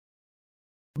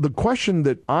the question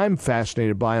that I'm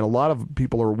fascinated by, and a lot of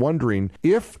people are wondering,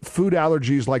 if food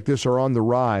allergies like this are on the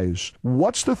rise,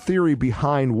 what's the theory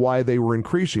behind why they were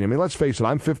increasing? I mean, let's face it,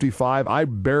 I'm 55. I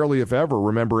barely, if ever,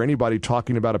 remember anybody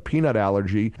talking about a peanut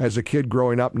allergy as a kid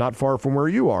growing up not far from where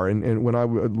you are, and when I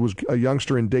was a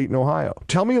youngster in Dayton, Ohio.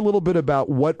 Tell me a little bit about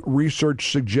what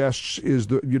research suggests is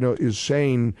the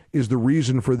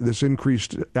reason for this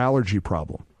increased allergy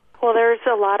problem. Well, there's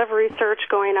a lot of research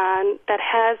going on that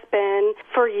has been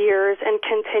for years and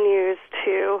continues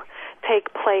to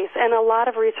take place, and a lot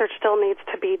of research still needs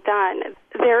to be done.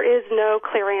 There is no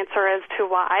clear answer as to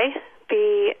why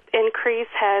the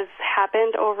increase has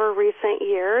happened over recent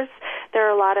years. There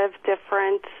are a lot of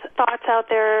different thoughts out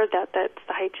there that that's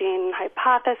the hygiene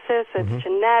hypothesis, it's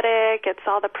genetic, it's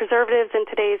all the preservatives in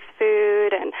today's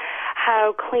food, and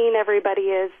how clean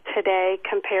everybody is today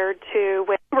compared to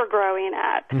when we were growing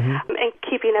up, and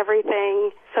keeping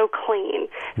everything so clean.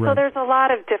 Right. So there's a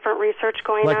lot of different research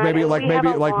going on. Maybe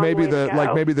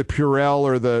the Purell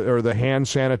or the hand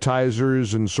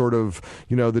sanitizers and sort of,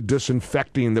 the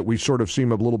disinfecting that we sort of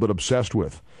seem a little bit obsessed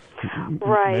with.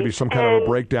 Right. Maybe some kind of a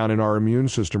breakdown in our immune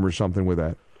system or something with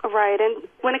that. Right. And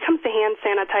when it comes to hand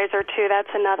sanitizer, too, that's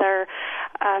another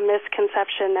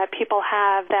misconception that people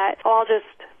have, that I'll just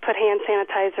put hand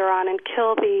sanitizer on and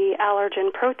kill the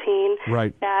allergen protein.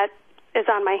 Right. That is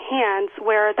on my hands,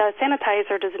 where the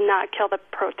sanitizer does not kill the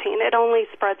protein. It only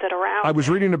spreads it around. I was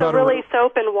reading about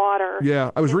soap and water.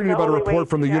 Yeah, I was reading about a report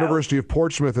from the University of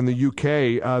Portsmouth in the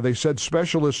UK. They said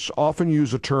specialists often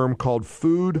use a term called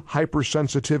food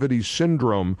hypersensitivity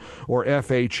syndrome, or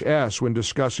FHS, when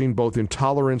discussing both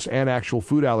intolerance and actual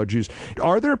food allergies.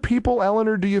 Are there people,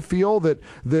 Eleanor, do you feel that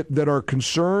are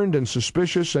concerned and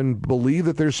suspicious and believe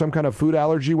that there's some kind of food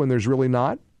allergy when there's really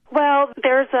not? Well,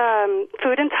 there's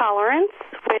food intolerance,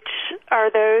 which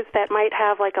are those that might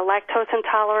have like a lactose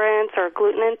intolerance or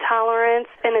gluten intolerance.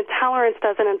 And intolerance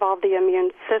doesn't involve the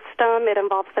immune system. It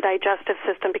involves the digestive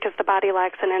system because the body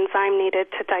lacks an enzyme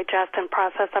needed to digest and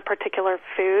process a particular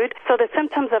food. So the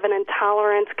symptoms of an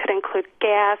intolerance could include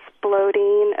gas,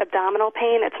 bloating, abdominal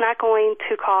pain. It's not going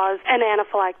to cause an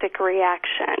anaphylactic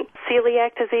reaction.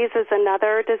 Celiac disease is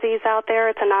another disease out there.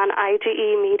 It's a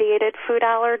non-IgE mediated food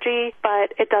allergy,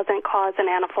 but it doesn't cause an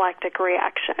anaphylactic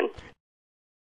reaction.